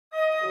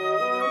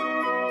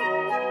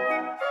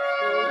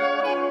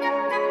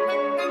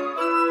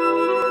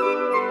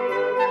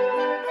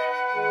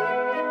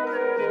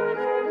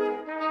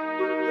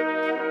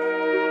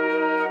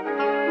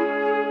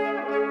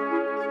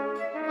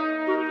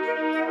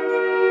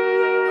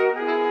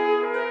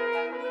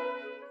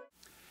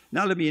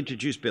Now let me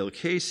introduce Bill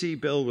Casey.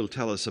 Bill will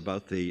tell us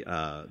about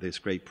this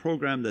great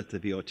program that the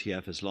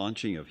VOTF is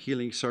launching of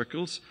healing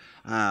circles,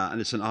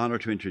 and it's an honor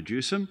to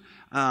introduce him.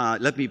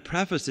 Let me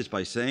preface this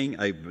by saying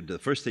the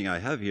first thing I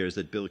have here is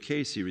that Bill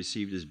Casey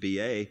received his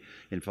BA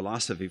in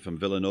philosophy from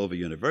Villanova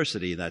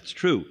University. That's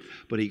true,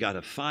 but he got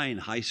a fine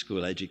high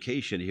school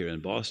education here in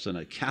Boston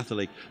at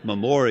Catholic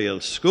Memorial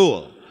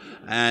School,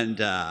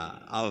 and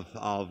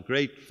of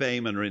great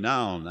fame and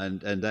renown,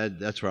 and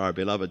that's where our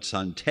beloved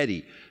son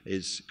Teddy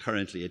is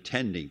currently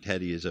attending.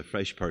 Teddy is a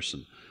fresh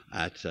person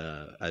at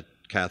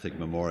Catholic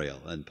Memorial,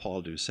 and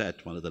Paul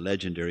Doucette, one of the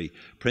legendary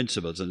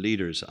principals and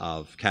leaders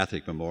of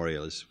Catholic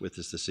Memorial, is with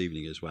us this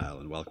evening as well,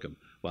 and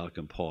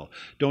welcome, Paul.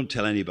 Don't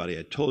tell anybody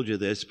I told you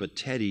this, but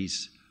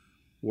Teddy's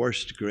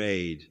worst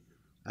grade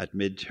at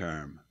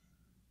midterm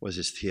was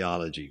his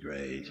theology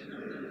grade.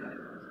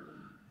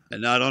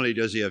 And not only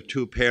does he have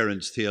two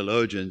parents,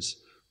 theologians,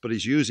 but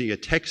he's using a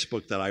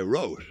textbook that I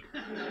wrote.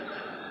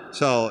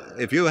 So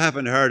if you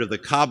haven't heard of the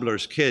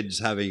cobbler's kids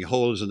having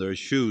holes in their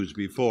shoes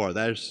before,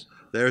 there's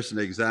an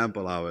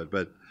example of it.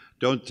 But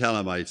don't tell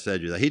him I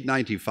said you that. He'd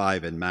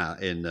 95 in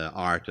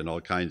art and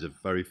all kinds of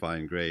very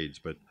fine grades.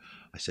 But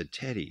I said,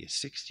 Teddy,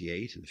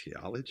 68 in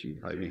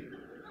theology? I mean,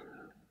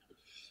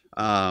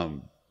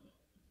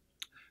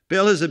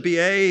 Bill has a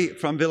BA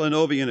from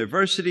Villanova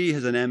University,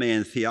 has an MA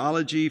in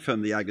theology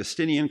from the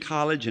Augustinian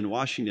College in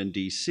Washington,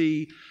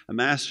 D.C., a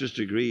master's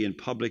degree in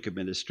public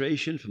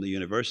administration from the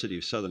University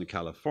of Southern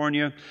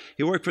California.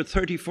 He worked for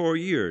 34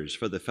 years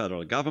for the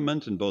federal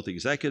government in both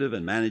executive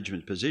and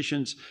management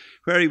positions,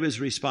 where he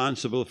was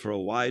responsible for a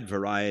wide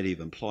variety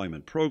of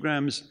employment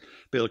programs.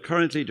 Bill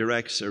currently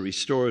directs a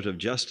restorative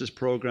justice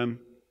program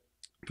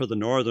for the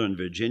Northern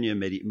Virginia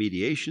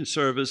Mediation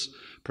Service,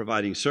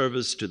 providing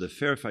service to the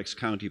Fairfax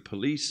County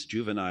Police,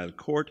 Juvenile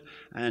Court,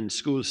 and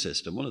school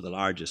system, one of the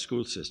largest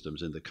school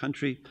systems in the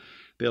country.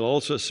 Bill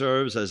also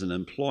serves as an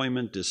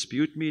employment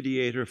dispute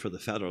mediator for the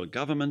federal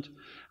government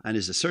and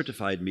is a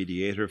certified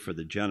mediator for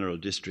the General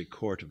District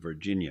Court of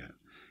Virginia.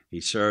 He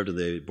served on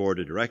the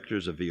board of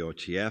directors of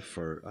VOTF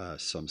for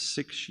some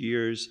 6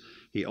 years.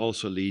 He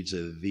also leads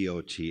a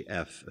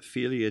VOTF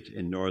affiliate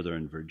in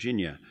Northern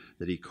Virginia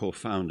that he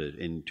co-founded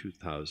in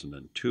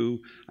 2002,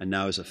 and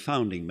now is a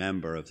founding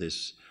member of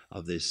this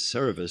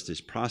service,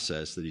 this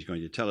process that he's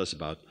going to tell us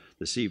about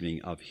this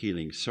evening of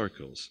healing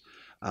circles.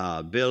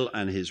 Bill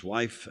and his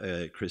wife,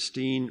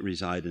 Christine,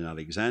 reside in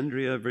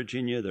Alexandria,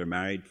 Virginia. They're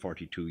married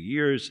 42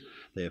 years.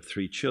 They have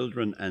 3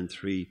 children and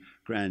 3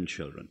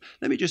 grandchildren.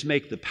 Let me just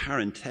make the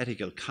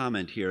parenthetical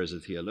comment here as a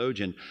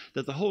theologian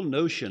that the whole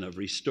notion of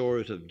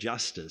restorative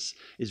justice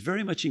is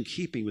very much in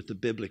keeping with the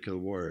biblical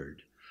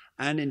word.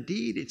 And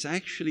indeed, it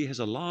actually has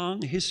a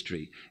long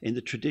history in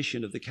the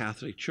tradition of the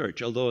Catholic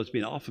Church, although it's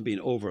often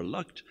been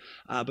overlooked.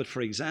 But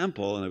for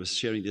example, and I was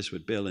sharing this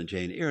with Bill and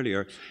Jane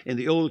earlier, in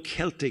the old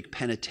Celtic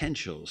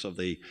penitentials of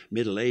the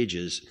Middle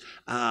Ages,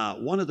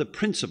 one of the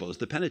principles,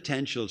 the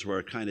penitentials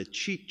were kind of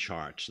cheat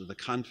charts that the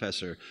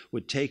confessor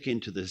would take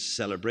into the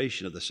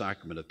celebration of the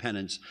sacrament of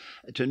penance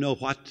to know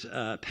what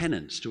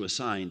penance to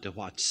assign to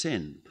what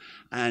sin.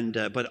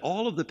 But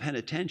all of the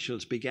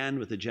penitentials began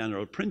with the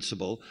general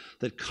principle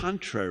that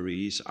contraries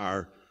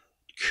are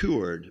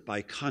cured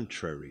by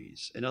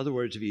contraries. In other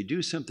words, if you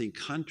do something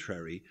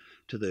contrary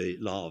to the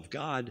law of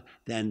God,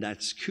 then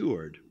that's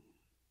cured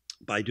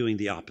by doing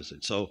the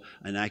opposite. So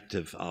an act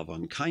of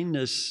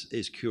unkindness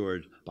is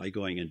cured by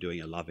going and doing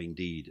a loving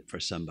deed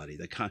for somebody,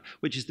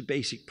 which is the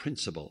basic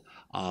principle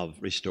of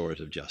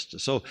restorative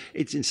justice. So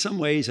it's in some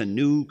ways a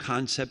new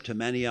concept to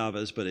many of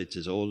us, but it's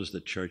as old as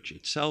the church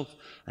itself,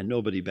 and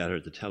nobody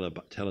better to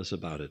tell us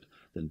about it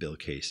than Bill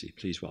Casey.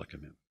 Please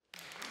welcome him.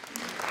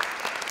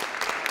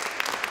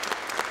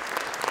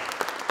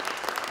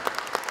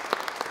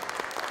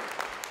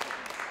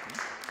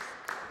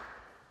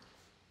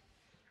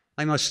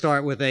 I must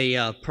start with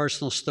a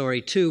personal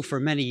story, too. For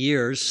many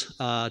years,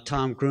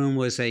 Tom Groom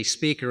was a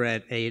speaker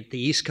at the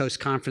East Coast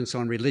Conference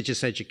on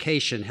Religious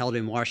Education held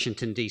in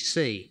Washington,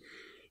 D.C.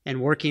 And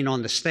working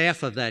on the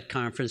staff of that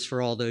conference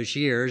for all those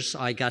years,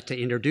 I got to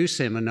introduce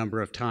him a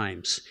number of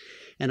times.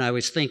 And I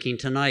was thinking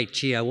tonight,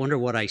 gee, I wonder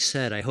what I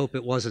said. I hope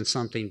it wasn't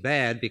something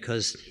bad,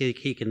 because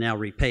he can now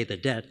repay the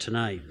debt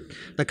tonight.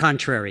 The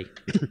contrary.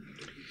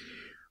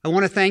 I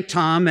want to thank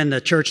Tom and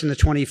the Church in the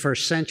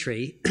 21st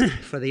Century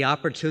for the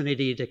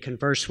opportunity to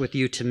converse with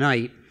you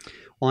tonight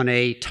on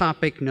a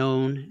topic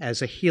known as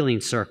a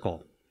healing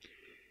circle.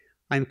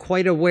 I'm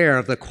quite aware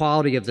of the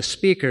quality of the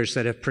speakers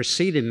that have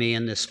preceded me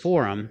in this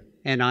forum,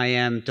 and I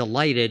am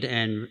delighted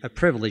and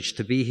privileged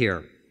to be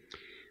here.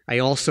 I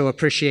also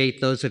appreciate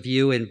those of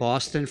you in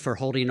Boston for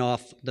holding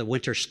off the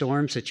winter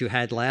storms that you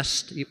had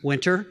last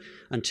winter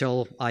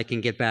until I can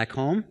get back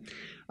home.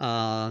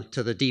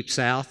 To the Deep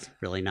South,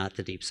 really not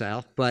the Deep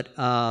South, but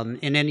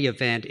in any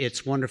event,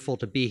 it's wonderful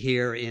to be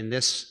here in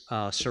this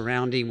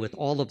surrounding with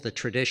all of the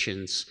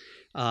traditions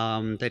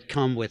that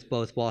come with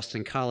both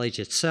Boston College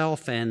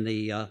itself and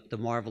the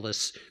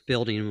marvelous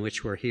building in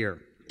which we're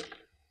here.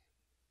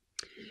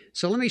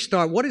 So let me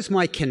start. What is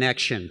my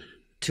connection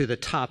to the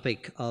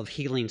topic of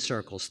healing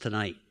circles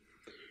tonight?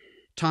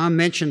 Tom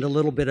mentioned a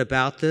little bit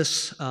about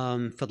this.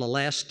 For the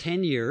last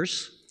 10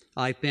 years,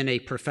 I've been a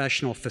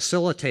professional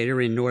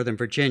facilitator in Northern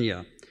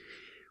Virginia,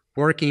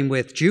 working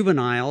with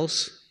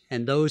juveniles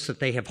and those that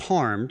they have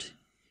harmed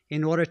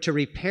in order to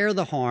repair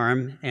the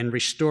harm and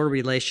restore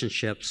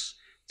relationships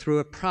through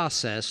a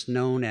process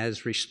known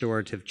as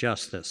restorative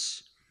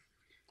justice.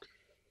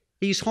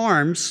 These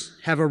harms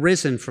have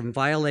arisen from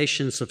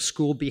violations of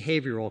school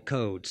behavioral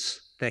codes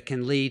that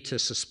can lead to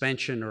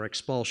suspension or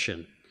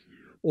expulsion,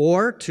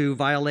 or to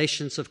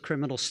violations of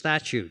criminal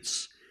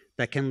statutes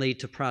that can lead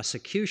to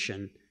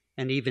prosecution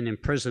and even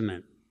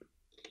imprisonment.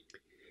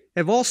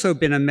 I've also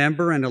been a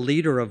member and a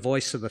leader of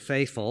Voice of the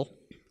Faithful,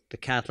 the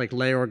Catholic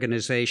lay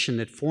organization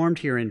that formed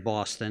here in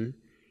Boston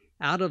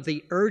out of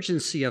the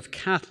urgency of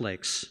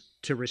Catholics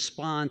to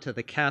respond to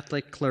the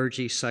Catholic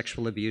clergy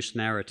sexual abuse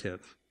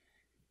narrative,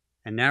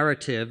 a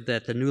narrative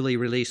that the newly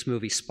released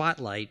movie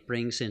Spotlight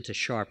brings into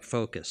sharp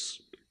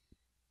focus.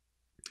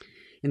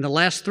 In the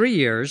last 3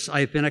 years,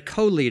 I've been a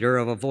co-leader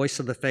of a Voice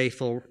of the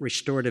Faithful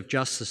restorative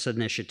justice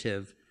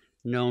initiative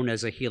known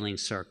as a Healing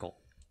Circle,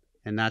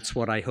 and that's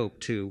what I hope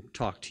to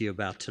talk to you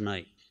about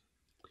tonight.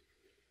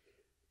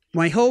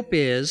 My hope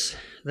is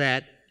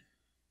that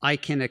I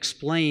can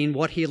explain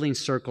what healing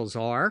circles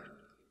are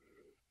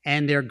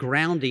and their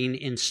grounding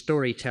in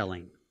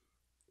storytelling,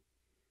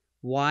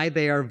 why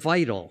they are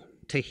vital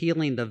to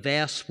healing the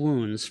vast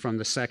wounds from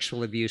the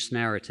sexual abuse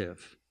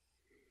narrative,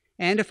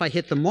 and if I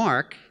hit the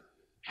mark,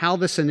 how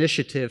this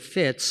initiative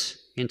fits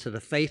into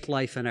the faith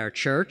life in our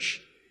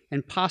church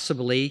and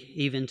possibly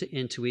even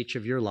into each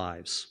of your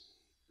lives.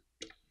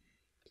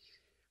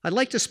 I'd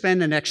like to spend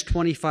the next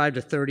 25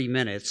 to 30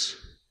 minutes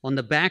on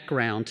the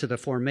background to the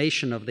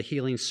formation of the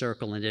Healing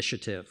Circle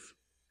initiative,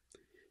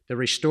 the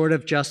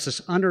restorative justice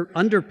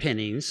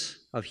underpinnings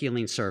of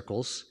healing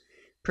circles,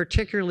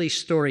 particularly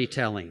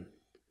storytelling.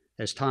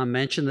 As Tom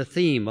mentioned, the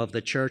theme of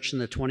the Church in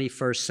the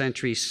 21st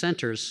Century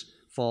Center's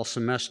fall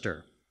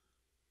semester.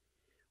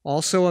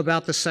 Also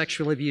about the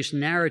sexual abuse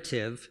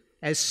narrative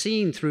as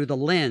seen through the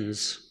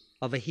lens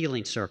of a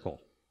healing circle,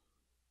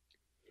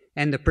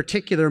 and the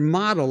particular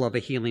model of a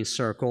healing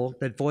circle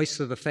that Voice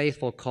of the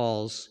Faithful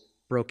calls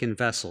broken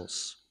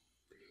vessels.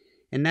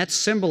 And that's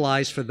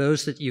symbolized, for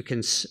those that you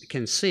can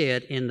see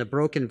it, in the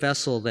broken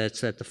vessel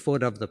that's at the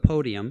foot of the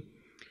podium,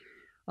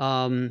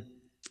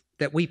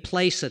 that we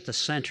place at the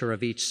center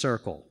of each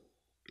circle.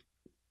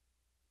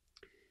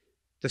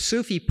 The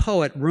Sufi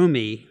poet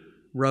Rumi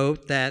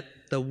wrote that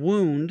the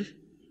wound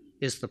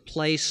is the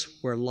place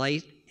where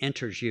light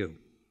enters you.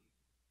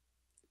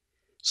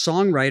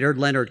 Songwriter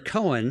Leonard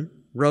Cohen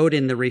wrote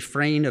in the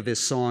refrain of his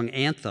song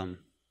Anthem,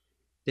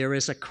 "There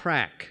is a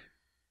crack.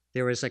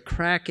 There is a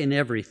crack in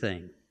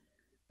everything.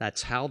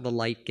 That's how the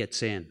light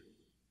gets in."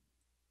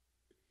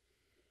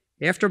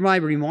 After my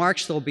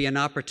remarks, there'll be an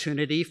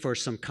opportunity for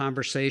some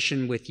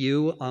conversation with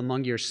you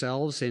among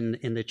yourselves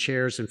in the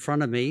chairs in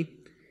front of me.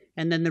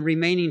 And then the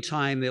remaining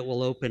time, it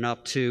will open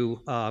up to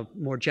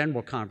more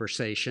general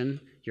conversation,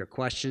 your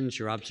questions,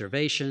 your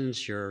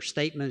observations, your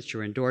statements,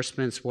 your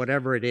endorsements,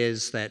 whatever it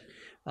is that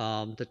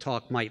the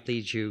talk might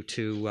lead you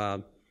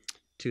to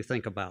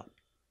think about.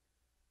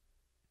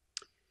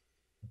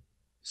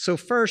 So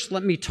first,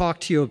 let me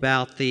talk to you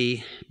about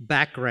the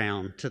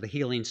background to the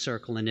Healing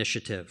Circle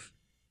initiative.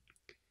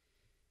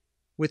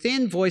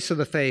 Within Voice of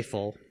the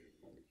Faithful,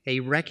 a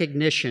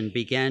recognition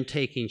began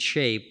taking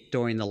shape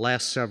during the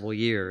last several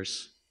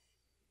years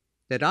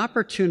that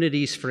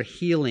opportunities for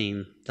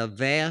healing the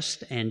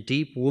vast and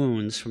deep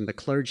wounds from the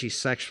clergy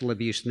sexual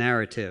abuse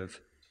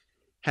narrative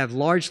have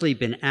largely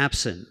been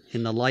absent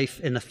in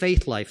the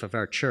faith life of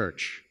our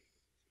church,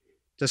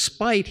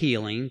 despite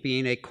healing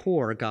being a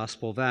core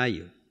gospel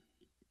value.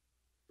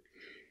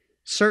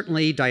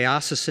 Certainly,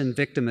 diocesan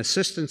victim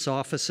assistance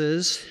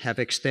offices have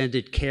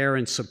extended care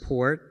and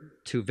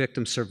support to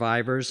victim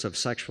survivors of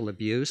sexual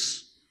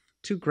abuse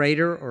to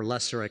greater or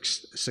lesser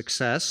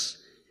success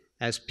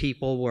as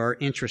people were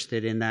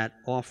interested in that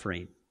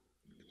offering.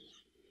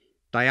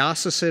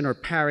 Diocesan or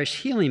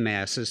parish healing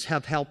masses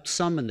have helped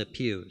some in the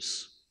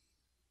pews.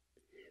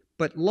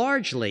 But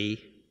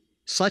largely,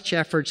 such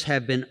efforts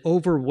have been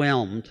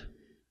overwhelmed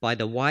by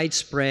the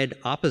widespread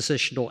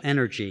oppositional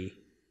energy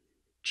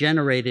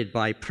generated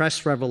by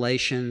press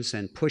revelations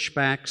and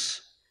pushbacks,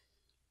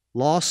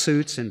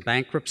 lawsuits and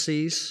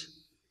bankruptcies,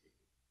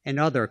 and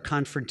other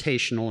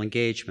confrontational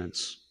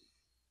engagements.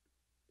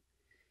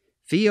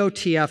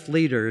 VOTF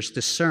leaders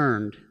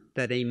discerned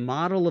that a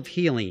model of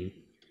healing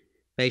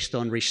based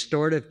on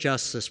restorative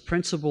justice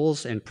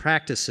principles and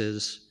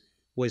practices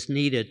was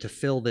needed to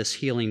fill this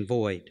healing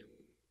void.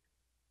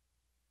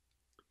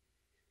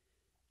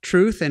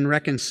 Truth and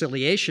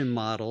reconciliation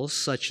models,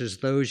 such as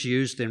those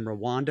used in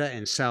Rwanda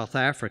and South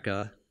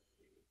Africa,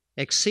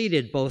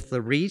 exceeded both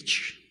the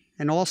reach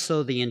and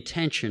also the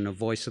intention of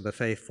Voice of the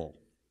Faithful.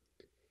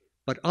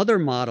 But other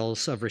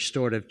models of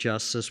restorative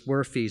justice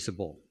were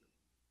feasible.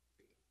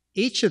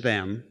 Each of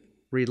them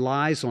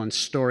relies on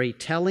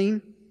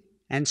storytelling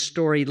and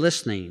story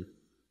listening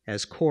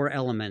as core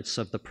elements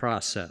of the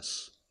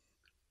process.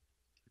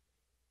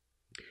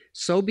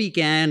 So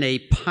began a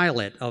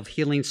pilot of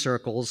healing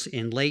circles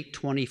in late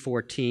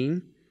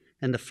 2014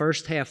 and the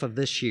first half of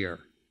this year,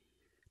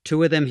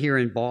 2 of them here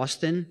in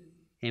Boston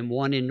and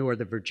 1 in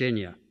Northern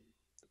Virginia.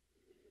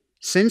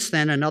 Since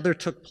then, another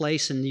took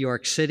place in New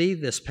York City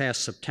this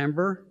past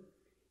September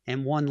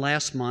and 1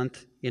 last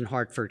month in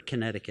Hartford,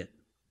 Connecticut.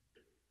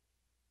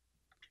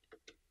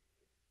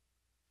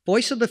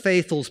 Voice of the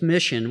Faithful's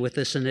mission with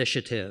this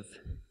initiative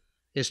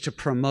is to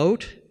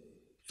promote,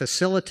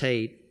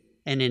 facilitate,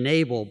 and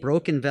enable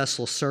broken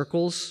vessel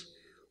circles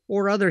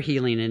or other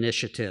healing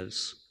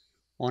initiatives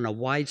on a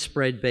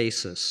widespread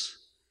basis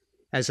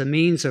as a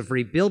means of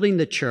rebuilding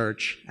the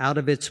church out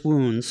of its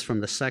wounds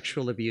from the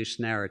sexual abuse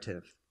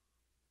narrative.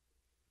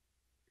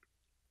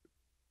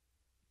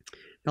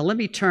 Now let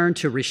me turn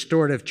to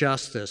restorative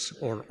justice,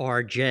 or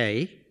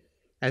RJ,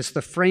 as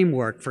the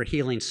framework for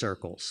healing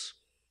circles.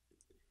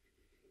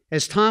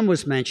 As Tom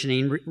was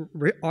mentioning,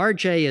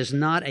 RJ is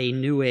not a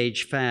New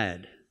Age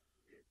fad,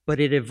 but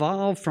it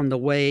evolved from the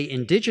way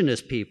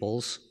indigenous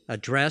peoples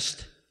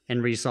addressed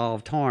and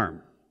resolved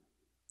harm.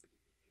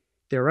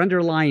 Their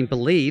underlying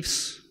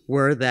beliefs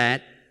were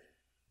that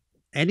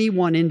any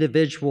one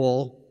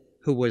individual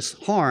who was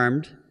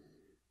harmed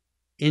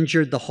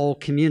injured the whole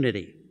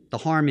community. The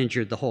harm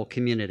injured the whole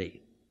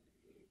community.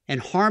 And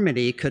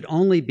harmony could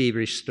only be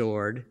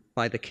restored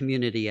by the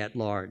community at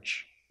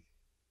large.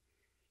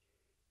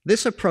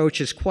 This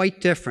approach is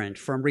quite different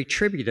from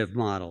retributive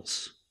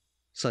models,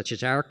 such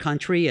as our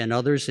country and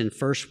others in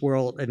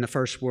the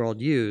first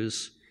world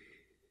use,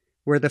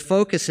 where the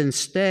focus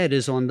instead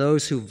is on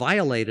those who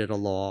violated a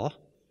law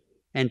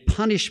and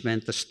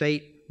punishment the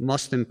state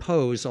must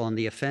impose on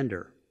the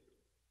offender.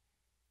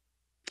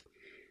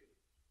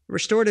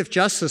 Restorative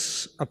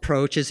justice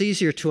approach is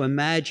easier to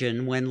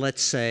imagine when,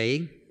 let's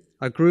say,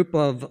 a group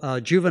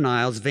of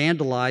juveniles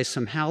vandalize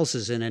some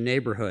houses in a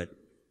neighborhood.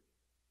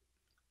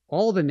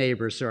 All the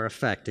neighbors are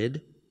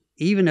affected,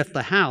 even if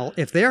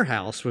their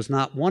house was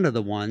not one of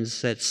the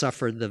ones that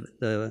suffered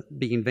the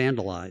being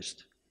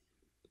vandalized.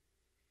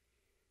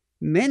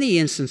 Many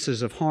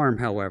instances of harm,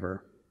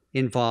 however,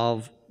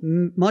 involve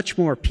much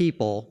more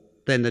people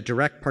than the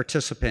direct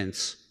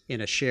participants in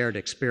a shared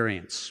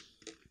experience.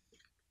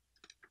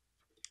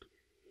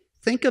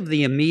 Think of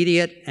the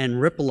immediate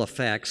and ripple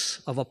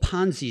effects of a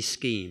Ponzi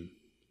scheme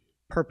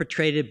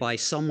perpetrated by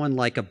someone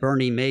like a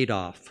Bernie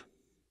Madoff,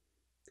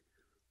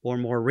 or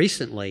more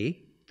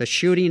recently, the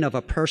shooting of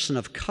a person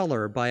of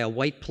color by a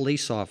white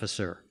police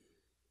officer,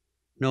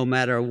 no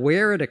matter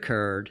where it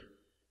occurred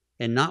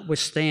and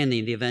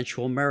notwithstanding the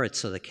eventual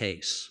merits of the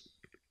case.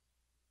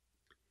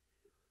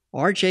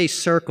 RJ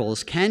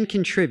circles can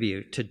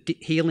contribute to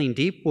healing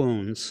deep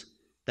wounds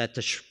that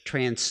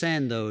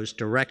transcend those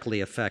directly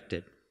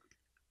affected.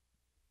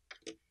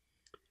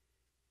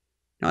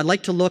 Now, I'd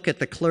like to look at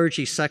the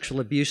clergy sexual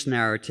abuse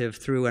narrative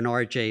through an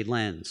RJ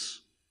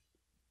lens.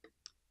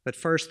 But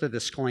first, the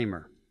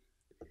disclaimer.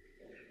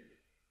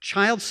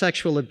 Child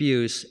sexual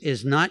abuse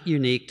is not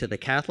unique to the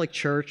Catholic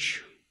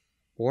Church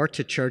or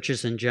to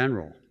churches in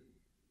general.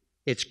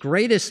 Its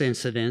greatest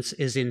incidence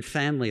is in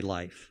family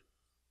life.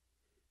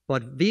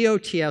 But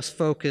VOTF's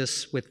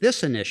focus with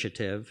this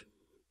initiative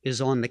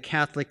is on the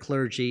Catholic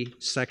clergy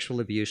sexual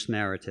abuse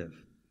narrative.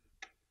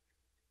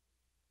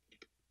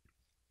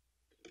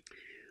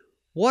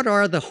 What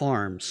are the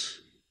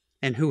harms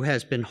and who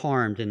has been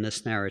harmed in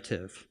this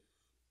narrative?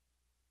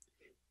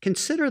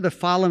 Consider the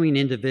following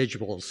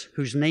individuals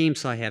whose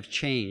names I have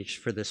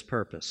changed for this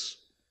purpose.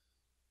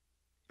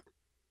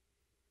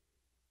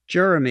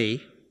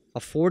 Jeremy, a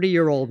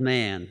 40-year-old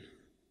man,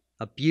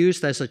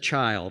 abused as a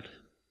child,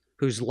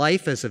 whose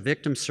life as a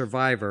victim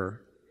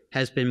survivor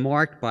has been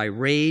marked by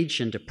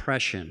rage and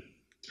depression,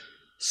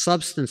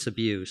 substance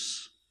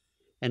abuse,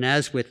 and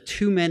as with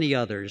too many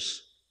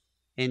others,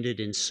 ended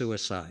in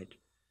suicide.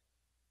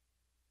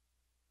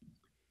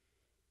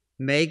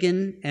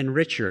 Megan and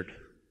Richard,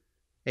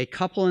 a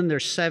couple in their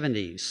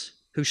 70s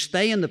who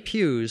stay in the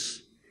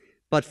pews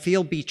but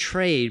feel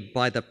betrayed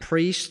by the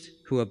priest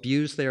who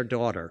abused their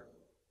daughter,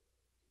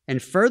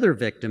 and further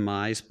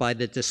victimized by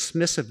the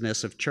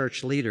dismissiveness of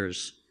church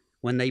leaders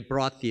when they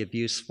brought the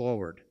abuse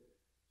forward.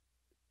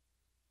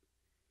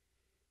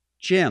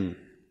 Jim,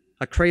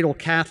 a cradle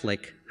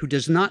Catholic who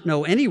does not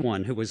know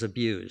anyone who was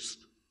abused,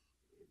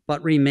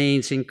 but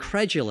remains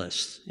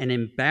incredulous and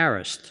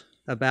embarrassed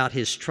about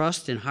his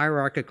trust in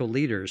hierarchical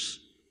leaders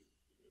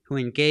who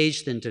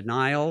engaged in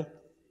denial,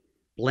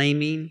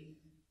 blaming,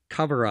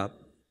 cover-up,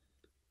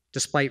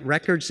 despite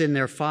records in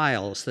their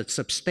files that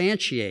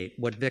substantiate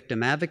what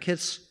victim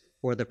advocates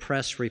or the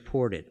press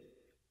reported.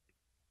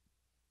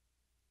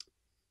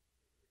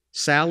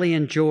 Sally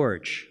and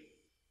George,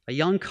 a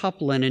young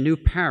couple in a new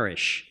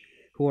parish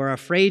who are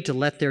afraid to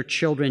let their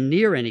children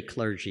near any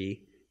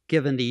clergy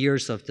given the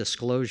years of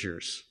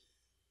disclosures,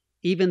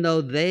 even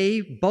though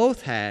they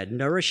both had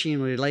nourishing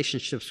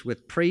relationships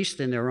with priests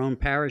in their own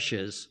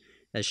parishes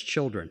as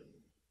children.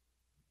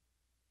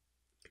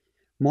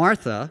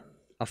 Martha,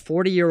 a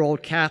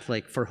 40-year-old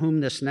Catholic for whom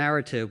this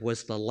narrative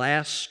was the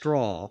last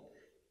straw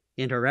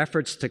in her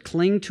efforts to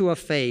cling to a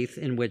faith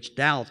in which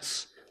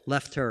doubts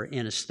left her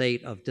in a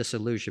state of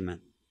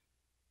disillusionment.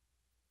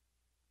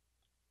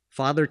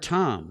 Father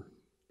Tom,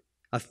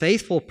 a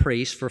faithful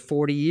priest for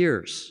 40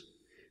 years,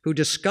 who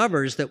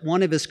discovers that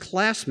one of his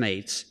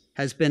classmates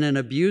has been an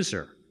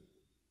abuser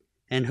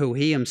and who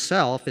he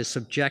himself is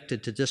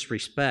subjected to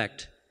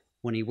disrespect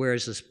when he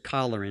wears his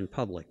collar in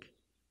public.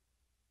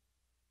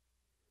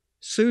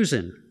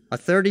 Susan, a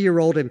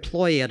 30-year-old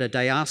employee at a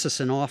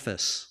diocesan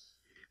office,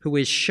 who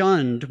is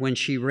shunned when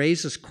she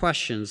raises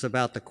questions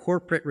about the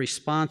corporate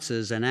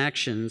responses and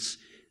actions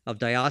of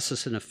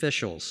diocesan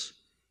officials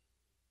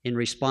in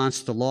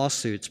response to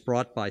lawsuits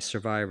brought by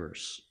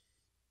survivors.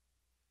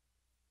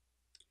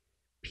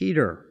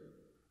 Peter,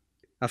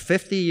 a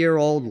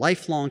 50-year-old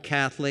lifelong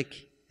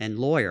Catholic and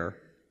lawyer,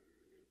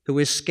 who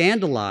is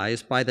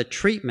scandalized by the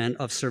treatment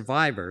of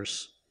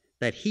survivors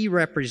that he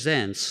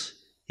represents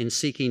in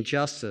seeking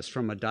justice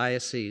from a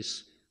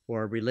diocese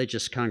or a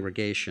religious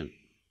congregation.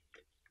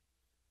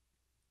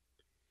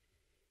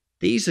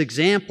 These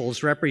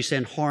examples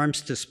represent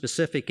harms to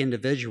specific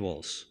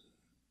individuals.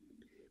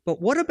 But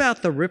what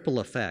about the ripple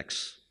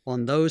effects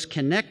on those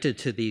connected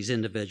to these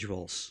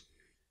individuals,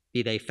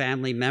 be they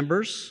family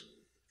members,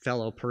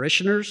 fellow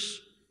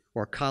parishioners,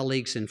 or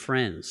colleagues and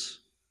friends?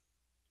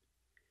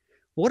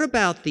 What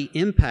about the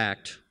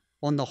impact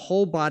on the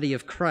whole body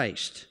of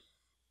Christ,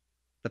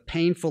 the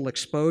painful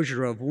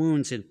exposure of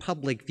wounds in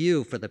public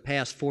view for the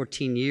past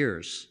 14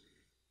 years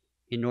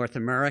in North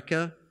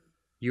America,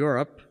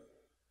 Europe,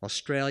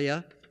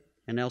 Australia,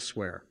 and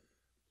elsewhere?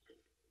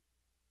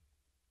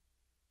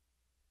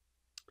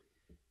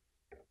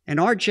 An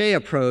RJ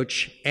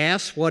approach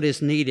asks what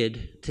is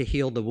needed to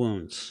heal the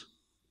wounds.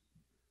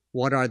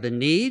 What are the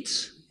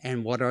needs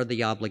and what are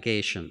the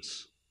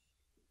obligations?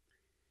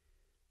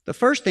 The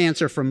first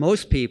answer for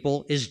most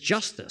people is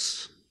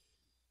justice.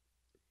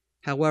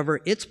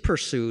 However, its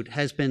pursuit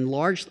has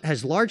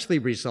largely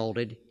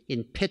resulted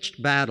in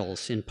pitched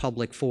battles in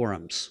public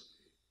forums,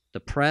 the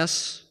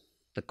press,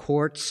 the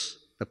courts,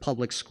 the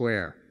public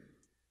square.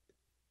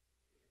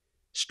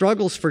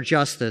 Struggles for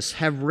justice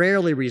have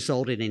rarely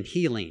resulted in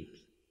healing,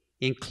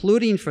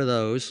 including for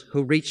those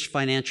who reached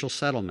financial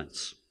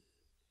settlements.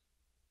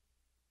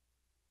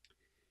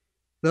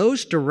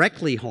 Those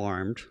directly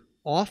harmed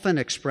often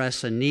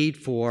express a need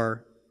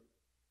for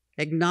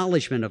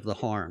acknowledgement of the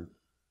harm,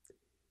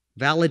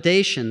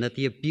 validation that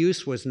the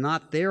abuse was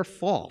not their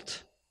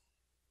fault,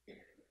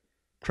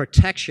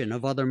 protection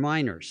of other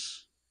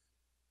minors,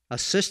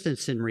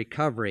 assistance in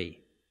recovery,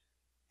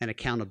 and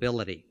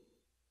accountability.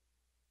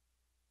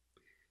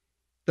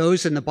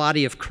 Those in the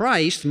body of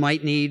Christ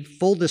might need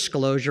full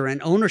disclosure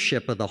and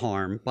ownership of the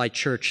harm by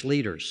church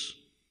leaders,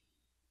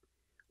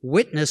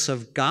 witness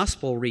of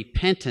gospel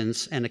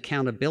repentance and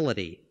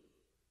accountability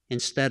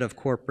instead of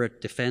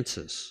corporate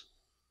defenses,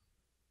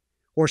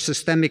 or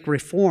systemic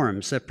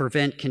reforms that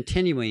prevent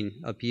continuing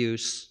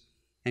abuse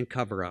and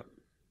cover-up.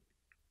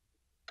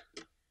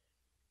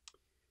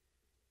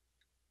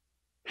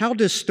 How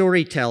does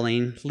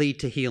storytelling lead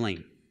to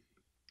healing?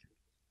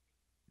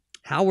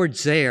 Howard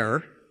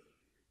Zehr,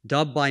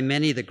 dubbed by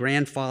many the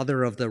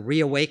grandfather of the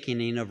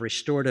reawakening of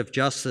restorative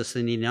justice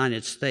in the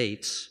United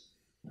States,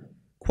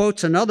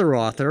 quotes another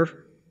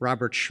author,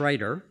 Robert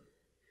Schreiter,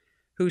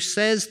 who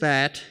says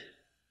that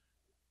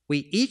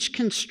we each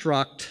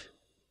construct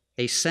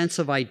a sense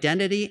of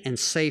identity and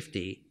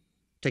safety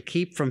to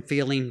keep from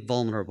feeling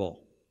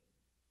vulnerable.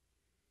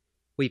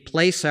 We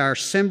place our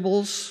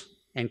symbols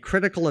and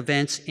critical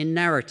events in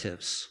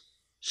narratives,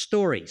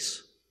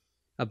 stories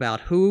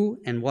about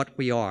who and what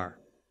we are.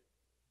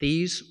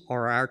 These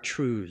are our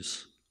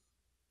truths.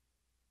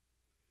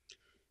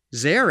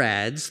 Zehr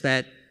adds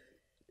that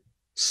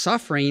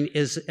suffering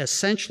is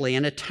essentially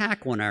an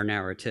attack on our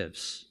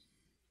narratives.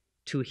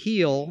 To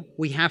heal,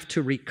 we have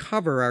to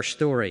recover our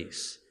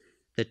stories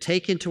that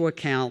take into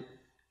account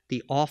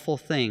the awful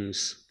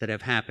things that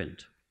have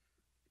happened.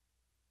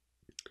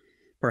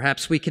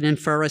 Perhaps we can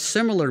infer a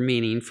similar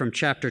meaning from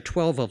chapter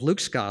 12 of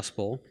Luke's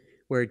Gospel,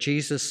 where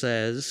Jesus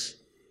says,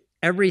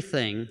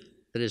 "Everything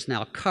that is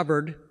now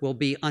covered will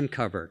be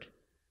uncovered,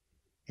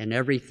 and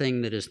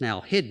everything that is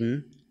now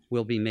hidden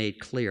will be made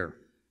clear."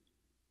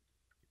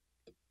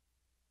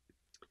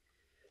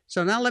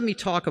 So now let me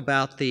talk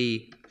about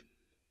the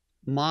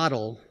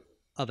model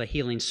of a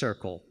healing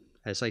circle.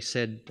 As I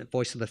said, the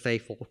Voice of the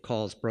Faithful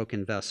calls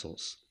broken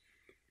vessels.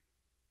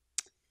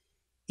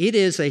 It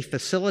is a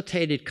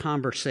facilitated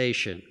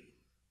conversation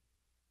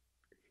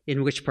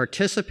in which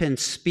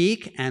participants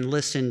speak and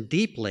listen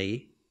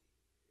deeply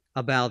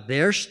about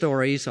their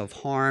stories of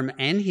harm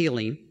and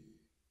healing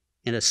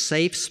in a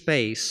safe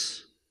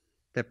space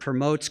that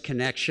promotes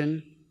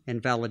connection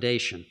and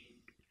validation.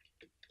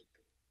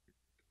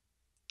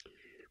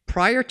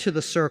 Prior to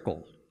the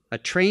circle, a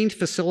trained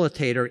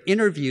facilitator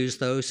interviews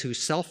those who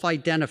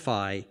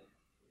self-identify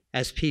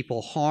as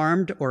people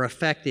harmed or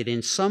affected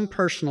in some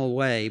personal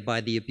way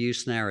by the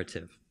abuse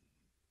narrative,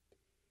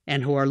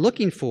 and who are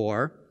looking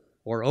for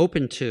or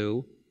open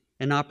to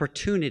an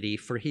opportunity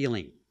for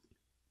healing,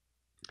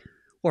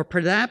 or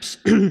perhaps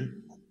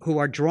who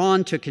are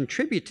drawn to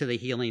contribute to the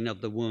healing of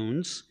the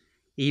wounds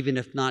even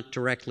if not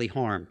directly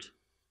harmed.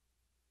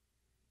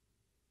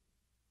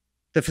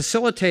 The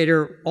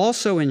facilitator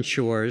also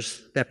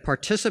ensures that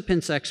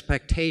participants'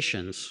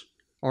 expectations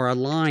are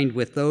aligned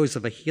with those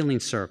of a healing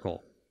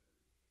circle,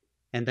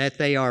 and that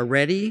they are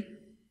ready,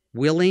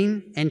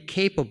 willing, and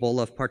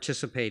capable of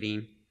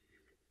participating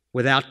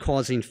without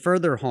causing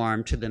further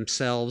harm to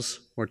themselves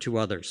or to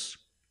others.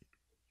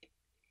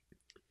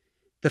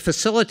 The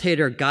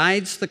facilitator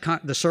guides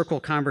the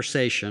circle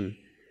conversation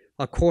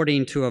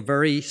according to a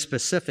very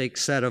specific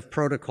set of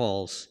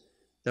protocols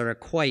that are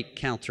quite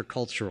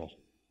countercultural.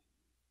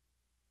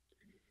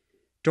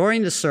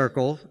 During the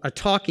circle, a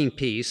talking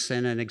piece,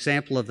 and an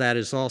example of that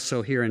is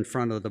also here in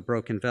front of the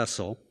broken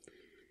vessel.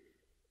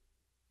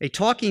 A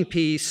talking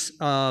piece,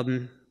 as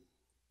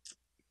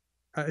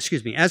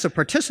a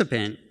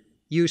participant,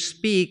 you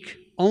speak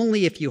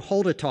only if you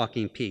hold a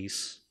talking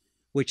piece,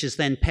 which is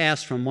then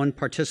passed from one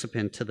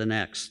participant to the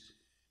next.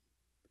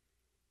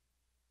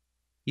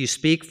 You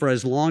speak for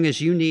as long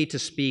as you need to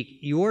speak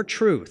your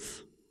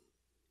truth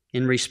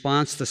in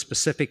response to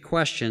specific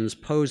questions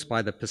posed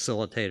by the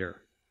facilitator.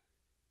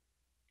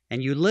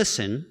 And you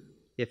listen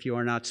if you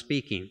are not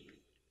speaking.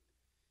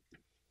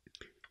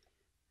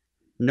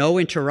 No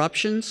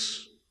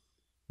interruptions,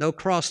 no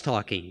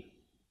cross-talking,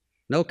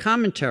 no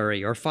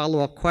commentary or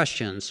follow-up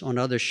questions on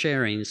other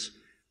sharings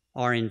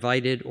are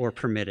invited or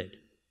permitted.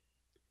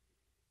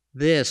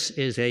 This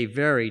is a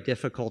very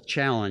difficult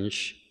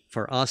challenge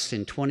for us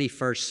in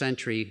 21st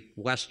century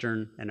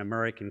Western and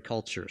American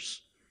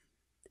cultures,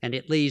 and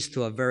it leads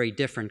to a very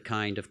different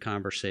kind of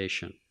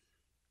conversation.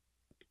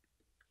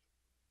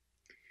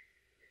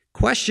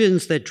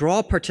 Questions that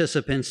draw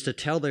participants to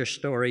tell their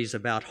stories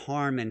about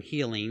harm and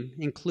healing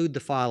include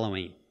the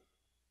following.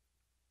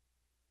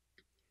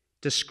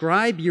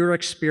 Describe your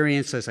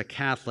experience as a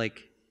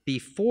Catholic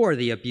before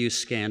the abuse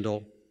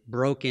scandal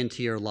broke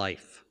into your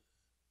life.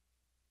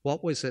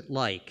 What was it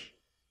like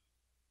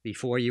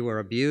before you were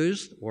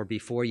abused or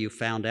before you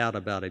found out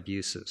about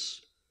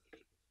abuses?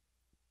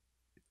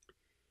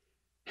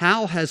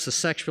 How has the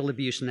sexual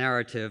abuse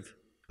narrative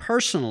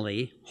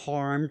personally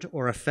harmed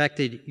or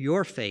affected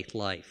your faith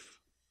life?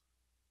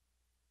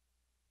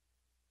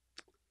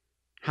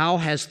 How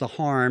has the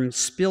harm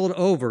spilled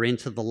over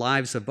into the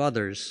lives of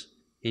others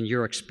in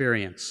your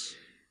experience?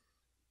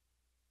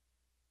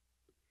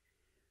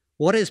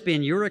 What has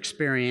been your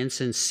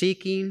experience in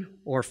seeking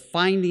or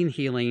finding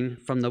healing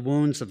from the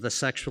wounds of the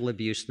sexual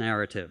abuse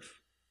narrative?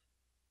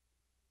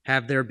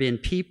 Have there been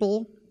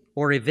people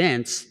or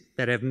events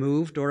that have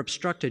moved or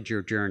obstructed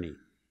your journey?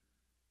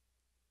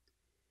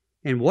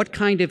 And what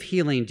kind of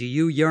healing do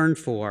you yearn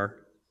for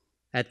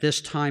at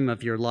this time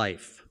of your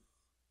life?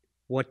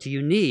 What do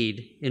you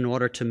need in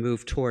order to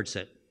move towards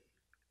it?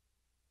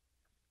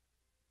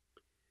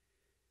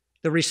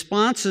 The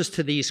responses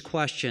to these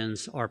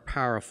questions are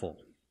powerful.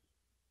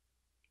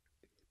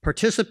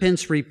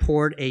 Participants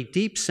report a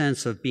deep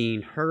sense of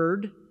being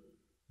heard,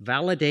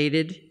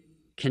 validated,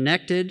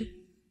 connected,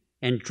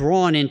 and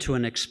drawn into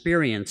an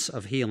experience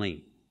of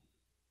healing.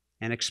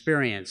 An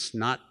experience,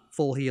 not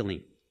full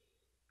healing.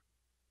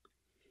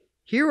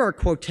 Here are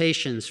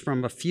quotations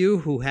from a few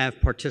who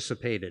have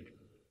participated.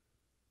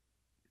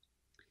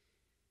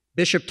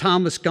 Bishop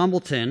Thomas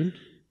Gumbleton,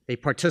 a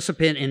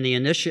participant in the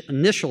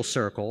initial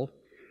circle,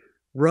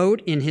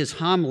 wrote in his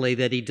homily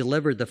that he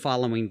delivered the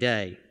following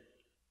day,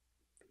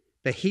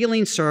 "The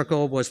healing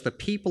circle was the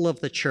people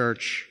of the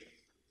church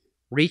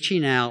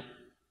reaching out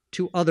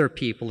to other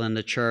people in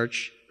the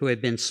church who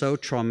had been so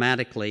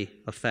traumatically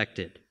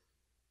affected."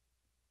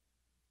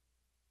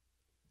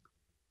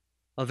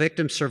 A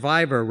victim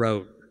survivor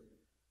wrote,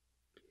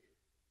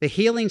 "The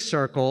healing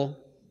circle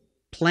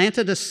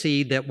planted a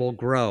seed that will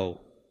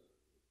grow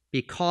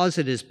because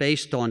it is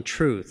based on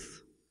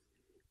truth,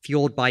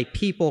 fueled by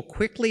people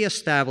quickly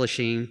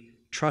establishing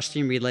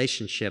trusting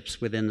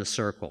relationships within the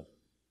circle."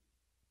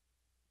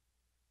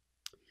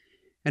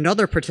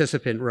 Another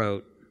participant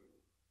wrote,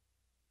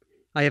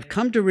 "I have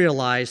come to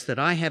realize that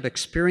I have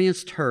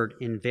experienced hurt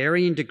in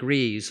varying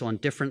degrees on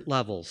different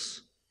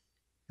levels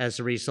as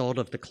a result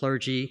of the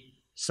clergy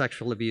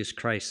sexual abuse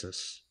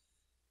crisis.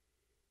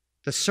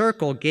 The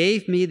circle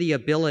gave me the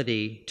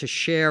ability to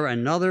share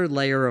another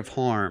layer of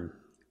harm,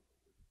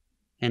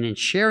 and in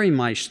sharing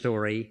my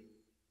story,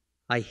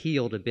 I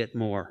healed a bit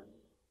more."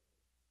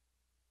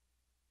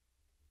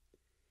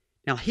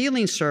 Now,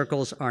 healing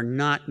circles are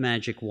not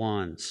magic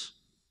wands.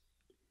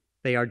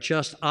 They are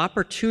just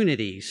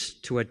opportunities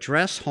to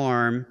address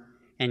harm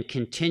and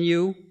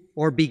continue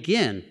or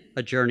begin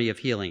a journey of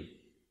healing,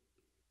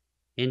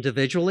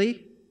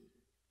 individually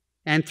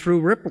and through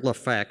ripple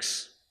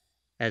effects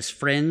as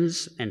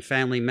friends and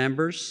family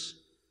members,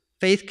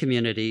 faith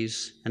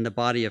communities, and the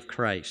body of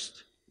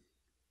Christ.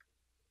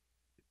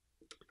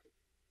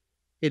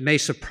 It may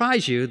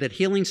surprise you that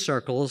healing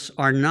circles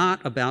are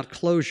not about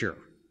closure,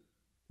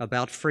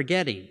 about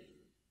forgetting,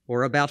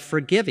 or about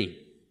forgiving,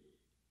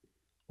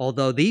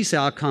 although these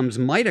outcomes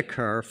might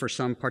occur for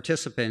some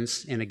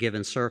participants in a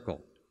given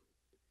circle.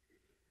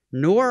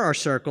 Nor are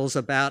circles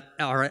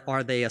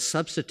are they a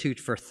substitute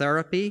for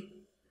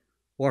therapy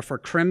or for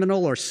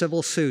criminal or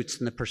civil suits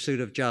in the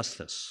pursuit of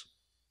justice.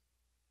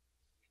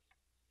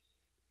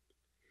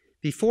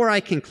 Before I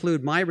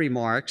conclude my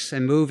remarks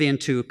and move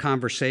into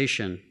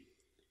conversation,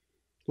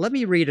 let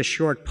me read a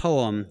short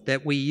poem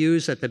that we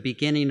use at the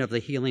beginning of the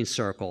Healing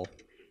Circle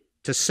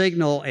to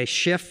signal a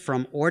shift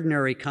from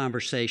ordinary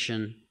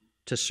conversation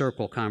to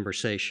circle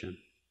conversation.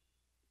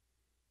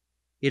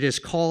 It is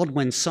called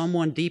When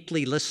Someone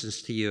Deeply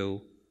Listens to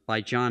You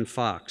by John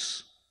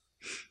Fox.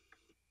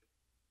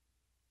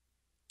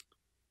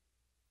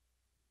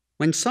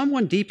 When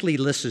someone deeply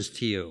listens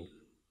to you,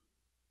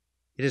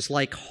 it is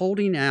like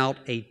holding out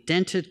a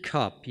dented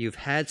cup you've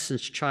had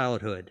since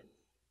childhood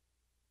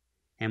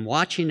and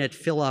watching it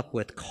fill up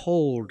with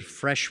cold,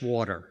 fresh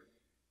water.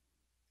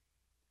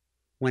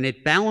 When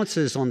it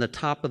balances on the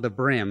top of the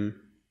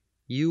brim,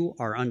 you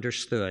are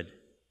understood.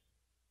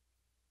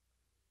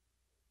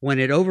 When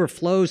it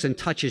overflows and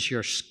touches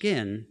your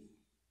skin,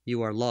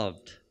 you are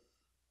loved.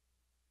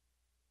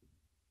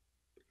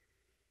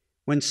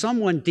 When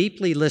someone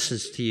deeply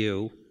listens to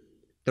you,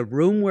 the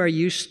room where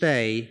you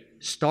stay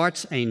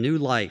starts a new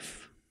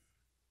life,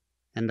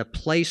 and the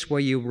place where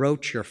you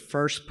wrote your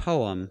first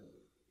poem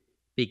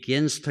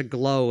begins to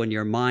glow in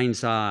your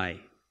mind's eye.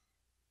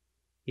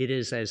 It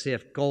is as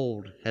if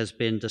gold has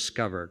been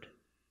discovered.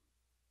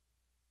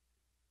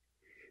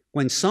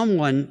 When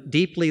someone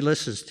deeply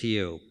listens to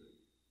you,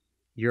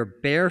 your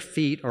bare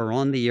feet are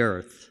on the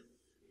earth,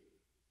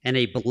 and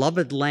a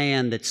beloved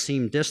land that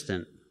seemed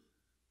distant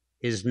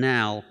is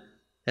now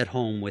at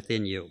home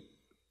within you.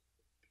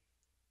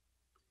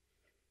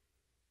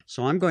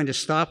 So I'm going to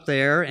stop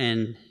there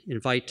and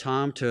invite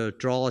Tom to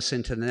draw us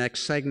into the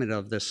next segment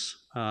of this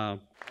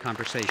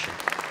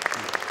conversation.